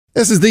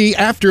This is the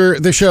After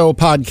the Show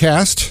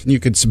podcast. You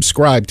could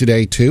subscribe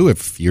today, too,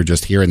 if you're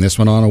just hearing this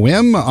one on a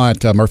whim at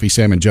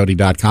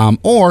murphysamandjody.com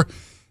or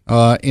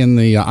in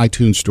the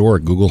iTunes Store or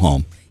Google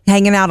Home.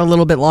 Hanging out a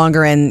little bit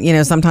longer,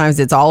 and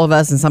sometimes it's all of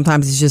us and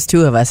sometimes it's just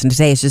two of us, and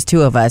today it's just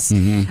two of us,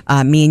 me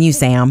and you,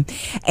 Sam,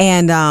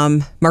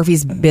 and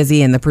Murphy's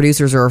busy and the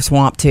producers are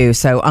swamped too,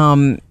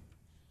 so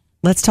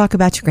let's talk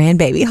about your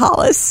grandbaby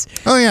Hollis.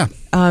 Oh yeah.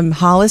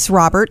 Hollis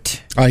Robert.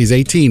 He's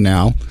 18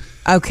 now.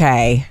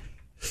 Okay.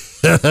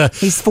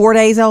 He's 4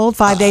 days old,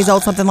 5 days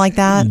old, something like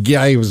that.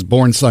 Yeah, he was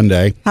born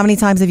Sunday. How many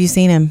times have you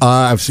seen him?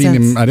 I've seen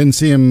him. I didn't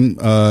see him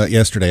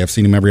yesterday. I've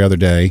seen him every other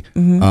day.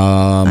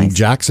 Nice.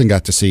 Jackson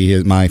got to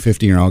see my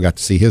 15-year-old got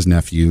to see his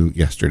nephew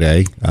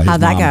yesterday.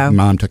 How'd that go?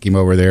 Mom took him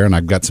over there, and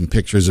I've got some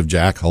pictures of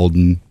Jack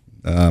holding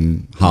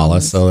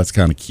Hollis, so that's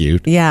kind of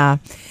cute. Yeah.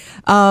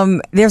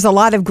 There's a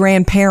lot of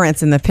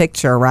grandparents in the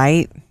picture,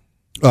 right?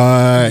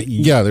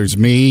 Yeah, there's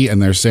me and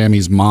there's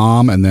Sammy's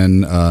mom, and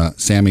then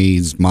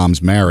Sammy's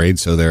mom's married,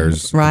 so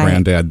there's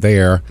granddad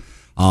there.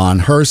 On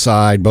her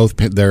side,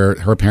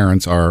 her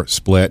parents are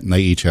split, and they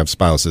each have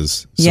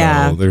spouses.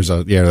 So there's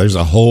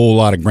a whole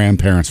lot of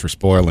grandparents for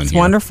spoiling. It's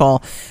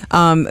wonderful.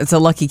 It's a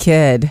lucky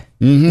kid.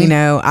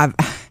 Mm-hmm.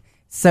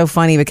 So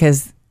funny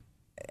because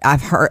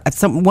I've heard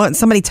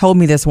somebody told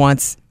me this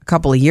once a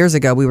couple of years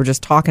ago. We were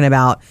just talking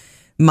about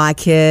my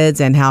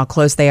kids and how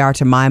close they are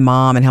to my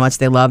mom and how much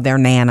they love their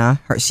Nana.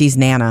 She's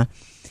Nana.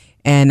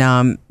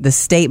 And the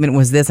statement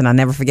was this, and I'll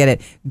never forget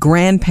it.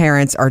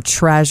 Grandparents are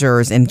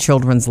treasures in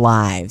children's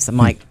lives. I'm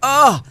like,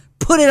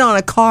 put it on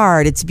a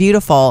card. It's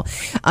beautiful.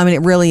 I mean,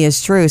 it really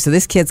is true. So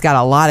this kid's got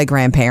a lot of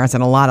grandparents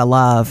and a lot of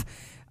love.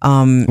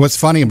 What's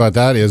funny about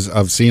that is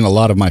I've seen a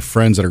lot of my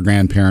friends that are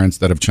grandparents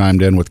that have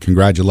chimed in with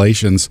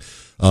congratulations.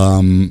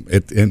 And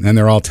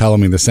they're all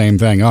telling me the same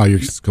thing. Oh, you're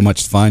so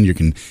much fun. You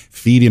can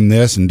feed him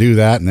this and do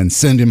that, and then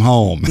send him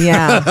home.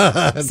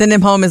 Yeah, send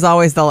him home is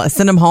always the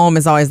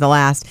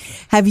last.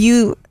 Have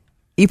you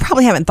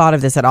probably haven't thought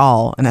of this at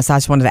all, and so I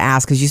just wanted to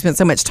ask because you spent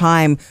so much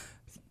time,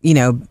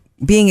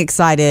 being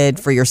excited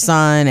for your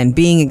son and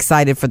being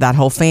excited for that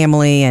whole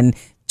family and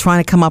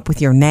trying to come up with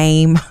your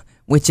name,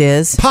 which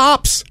is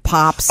Pops.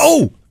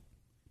 Oh,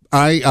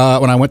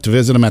 when I went to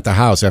visit him at the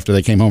house after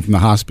they came home from the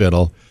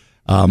hospital.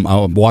 I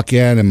would walk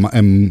in,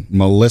 and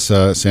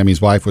Melissa,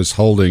 Sammy's wife, was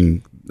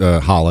holding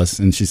Hollis,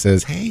 and she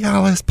says, "Hey,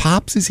 Hollis,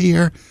 Pops is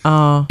here."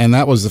 Oh, and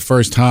that was the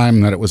first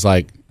time that it was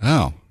like,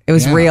 oh, it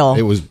was real.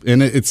 It was,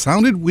 and it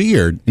sounded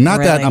weird. Not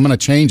really. That I'm going to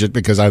change it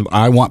because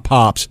I want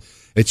Pops.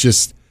 It's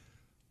just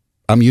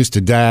I'm used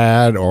to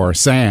Dad or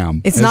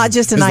Sam. It's not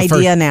just an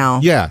idea now.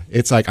 Yeah,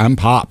 it's like I'm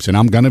Pops, and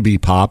I'm going to be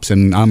Pops,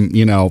 and I'm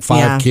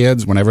 5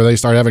 kids. Whenever they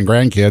start having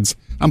grandkids,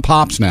 I'm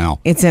Pops now.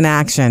 It's in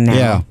action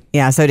now.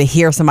 Yeah. So to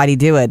hear somebody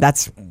do it,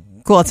 that's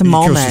cool. It's a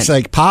moment. It's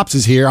like Pops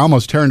is here. I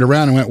almost turned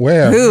around and went,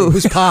 "Where?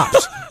 Who's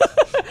Pops?"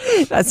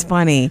 That's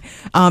funny.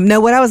 No,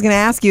 what I was going to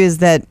ask you is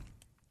that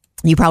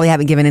you probably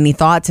haven't given any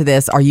thought to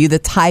this. Are you the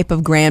type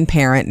of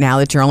grandparent now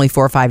that you're only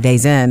 4 or 5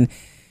 days in,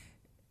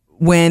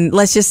 when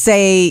let's just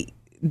say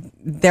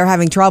they're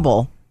having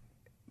trouble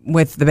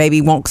with the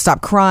baby won't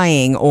stop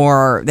crying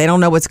or they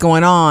don't know what's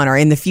going on or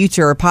in the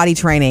future potty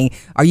training,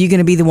 are you going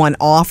to be the one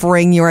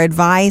offering your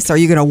advice or are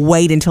you going to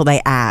wait until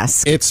they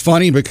ask? It's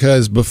funny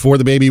because before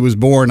the baby was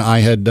born, I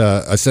had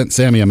I sent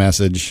Sammy a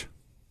message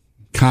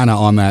kind of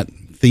on that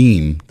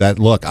theme that,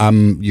 look,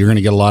 you're going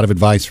to get a lot of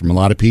advice from a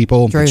lot of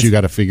people, but you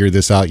got to figure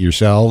this out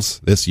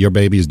yourselves. Your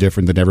baby is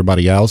different than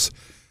everybody else.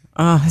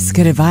 Oh, that's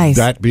good advice.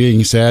 That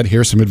being said,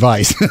 here's some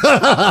advice.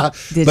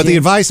 The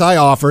advice I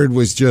offered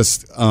was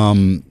just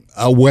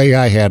a way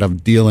I had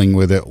of dealing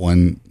with it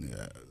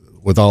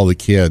with all the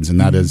kids, and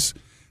that is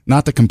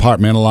not to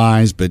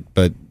compartmentalize,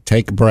 but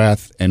take a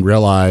breath and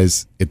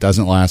realize it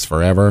doesn't last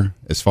forever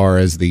as far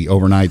as the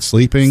overnight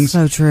sleepings.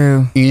 So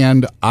true.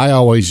 And I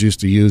always used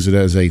to use it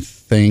as a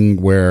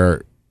thing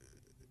where,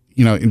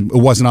 it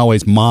wasn't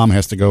always mom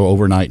has to go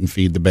overnight and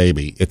feed the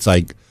baby. It's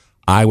like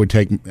I would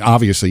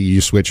obviously you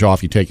switch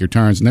off, you take your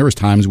turns, and there was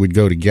times we'd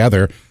go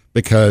together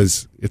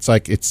because it's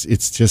like it's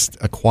just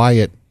a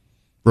quiet,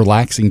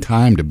 relaxing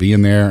time to be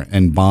in there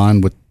and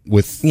bond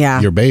with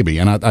your baby.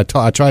 And I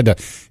tried to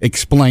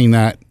explain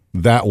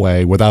that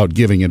way without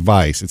giving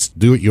advice. It's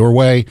do it your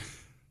way.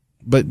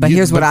 But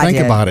here's what I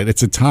think about it.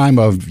 It's a time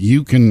of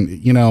you're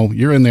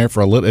in there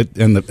for a little,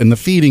 and the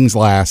feedings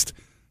last,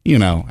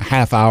 a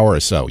half hour or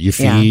so. You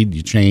feed,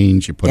 you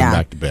change, you put them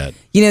back to bed.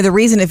 The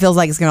reason it feels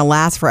like it's going to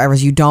last forever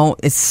is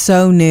it's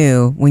so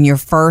new when you're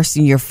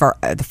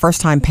the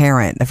first time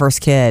parent, the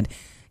first kid.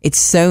 It's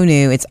so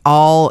new. It's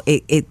all,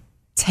 it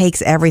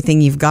takes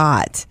everything you've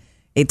got.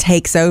 It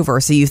takes over.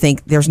 So you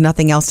think there's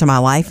nothing else to my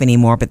life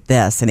anymore but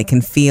this, and it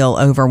can feel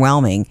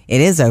overwhelming.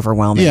 It is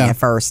overwhelming at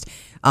first.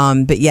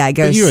 But it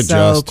goes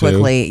so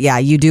quickly. Too. Yeah,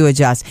 you do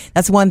adjust.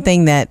 That's one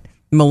thing that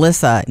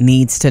Melissa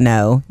needs to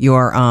know,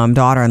 your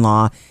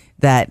daughter-in-law.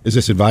 That is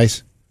this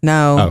advice?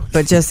 No,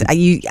 but just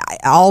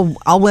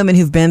all women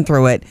who've been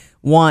through it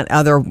want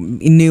other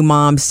new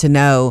moms to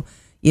know.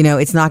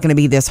 it's not going to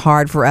be this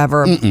hard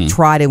forever.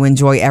 Try to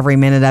enjoy every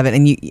minute of it.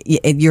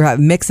 And you're a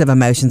mix of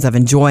emotions of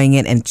enjoying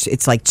it. And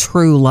it's like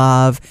true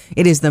love.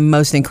 It is the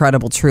most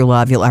incredible true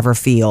love you'll ever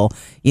feel,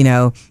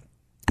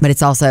 But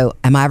it's also,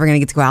 am I ever going to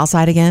get to go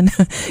outside again?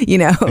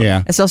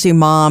 Yeah. Especially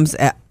moms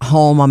at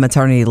home on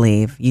maternity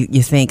leave.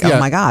 You think, oh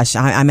my gosh,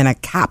 I'm in a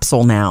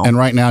capsule now. And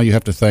right now you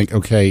have to think,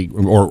 okay,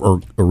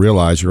 or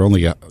realize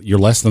you're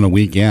less than a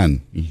week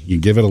in. You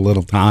give it a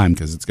little time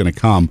because it's going to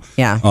come.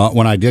 Yeah.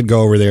 When I did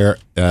go over there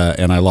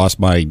and I lost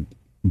my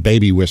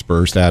baby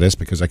whisperer status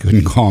because I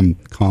couldn't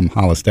calm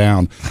Hollis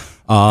down,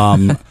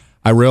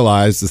 I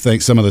realized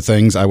some of the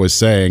things I was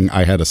saying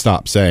I had to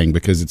stop saying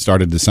because it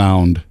started to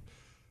sound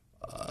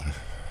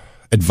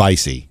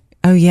advicey.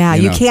 Oh yeah,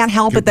 you can't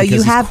help it though.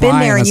 You have been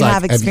there and you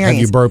have experience.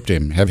 Have you burped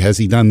him? Has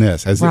he done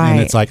this? Right.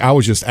 And it's like I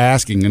was just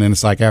asking, and then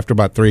it's like after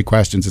about 3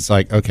 questions, it's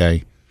like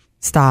okay,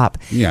 stop.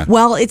 Yeah.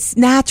 Well, it's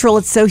natural.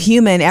 It's so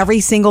human.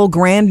 Every single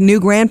new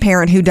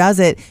grandparent who does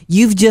it,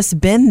 you've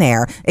just been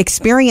there.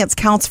 Experience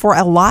counts for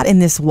a lot in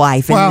this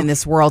life and in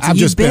this world. So I've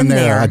you've just been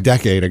there a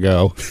decade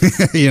ago.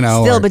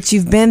 But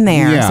you've been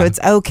there, Yeah. so it's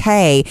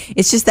okay.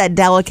 It's just that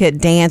delicate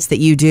dance that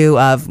you do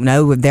of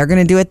no, they're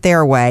going to do it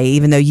their way,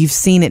 even though you've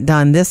seen it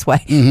done this way.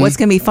 What's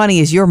going to be funny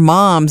is your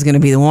mom's going to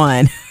be the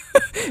one,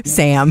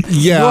 Sam.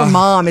 Yeah. Your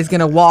mom is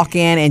going to walk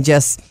in and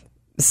just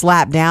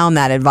slap down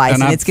that advice,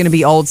 and it's going to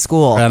be old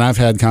school. And I've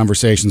had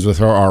conversations with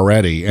her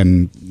already,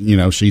 and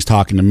she's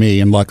talking to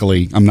me, and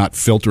luckily I'm not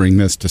filtering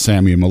this to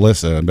Sammy and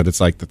Melissa, but it's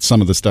like that some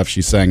of the stuff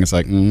she's saying is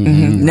like,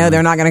 no,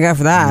 they're not going to go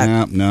for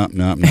that.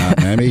 No.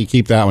 Maybe you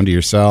keep that one to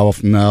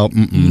yourself. No.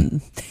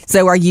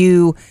 So are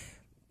you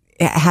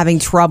having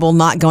trouble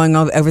not going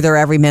over there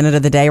every minute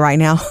of the day right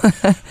now?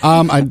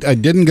 I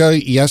didn't go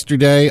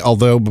yesterday,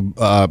 although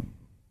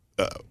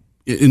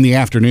in the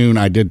afternoon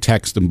I did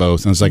text them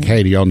both and I was like,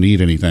 hey, do y'all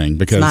need anything?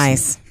 Because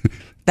nice.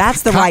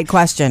 That's the right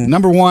question.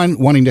 Number one,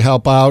 wanting to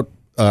help out.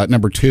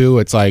 Number two,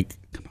 it's like,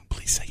 come on,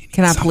 please say you need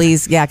Can I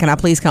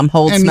please come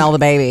smell the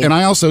baby? And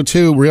I also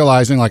too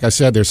realizing, like I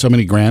said, there's so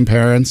many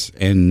grandparents,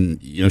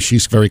 and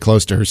she's very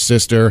close to her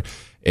sister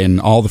and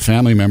all the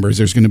family members.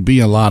 There's going to be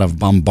a lot of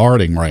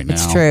bombarding right now.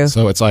 It's true.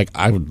 So it's like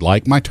I would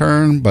like my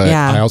turn, but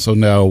I also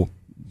know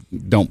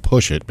don't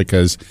push it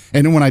because.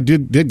 And then when I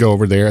did go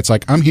over there, it's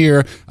like I'm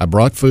here. I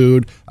brought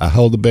food. I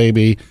held the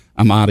baby.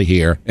 I'm out of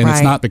here, and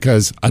it's not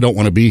because I don't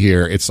want to be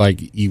here. It's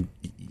like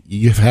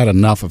you've had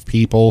enough of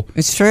people.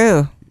 It's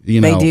true.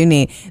 They do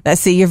need that.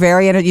 See, you're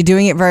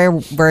doing it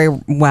very, very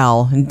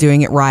well and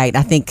doing it right.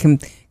 I think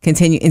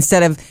continue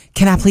instead of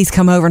can I please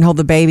come over and hold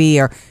the baby,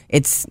 or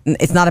it's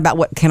not about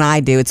what can I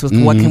do. It's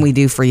what can we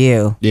do for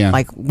you? Yeah.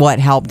 Like what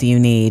help do you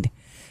need?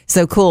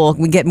 So cool.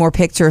 We get more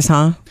pictures,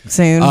 huh?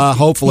 Soon.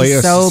 Hopefully.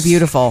 He's so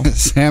beautiful.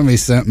 Sammy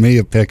sent me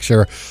a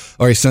picture,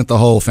 or he sent the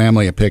whole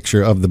family a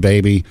picture of the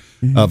baby,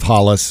 of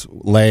Hollis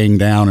laying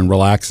down and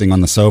relaxing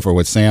on the sofa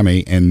with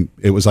Sammy, and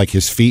it was like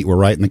his feet were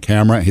right in the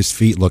camera. His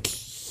feet look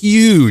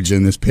huge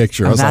in this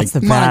picture. I was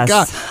like, my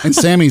God. And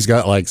Sammy's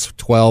got like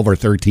 12 or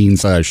 13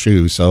 size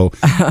shoes, so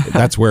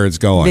that's where it's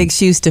going. Big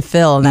shoes to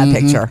fill in that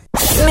picture.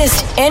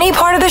 Missed any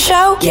part of the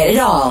show? Get it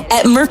all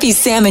at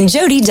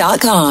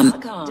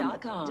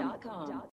murphysamandjody.com.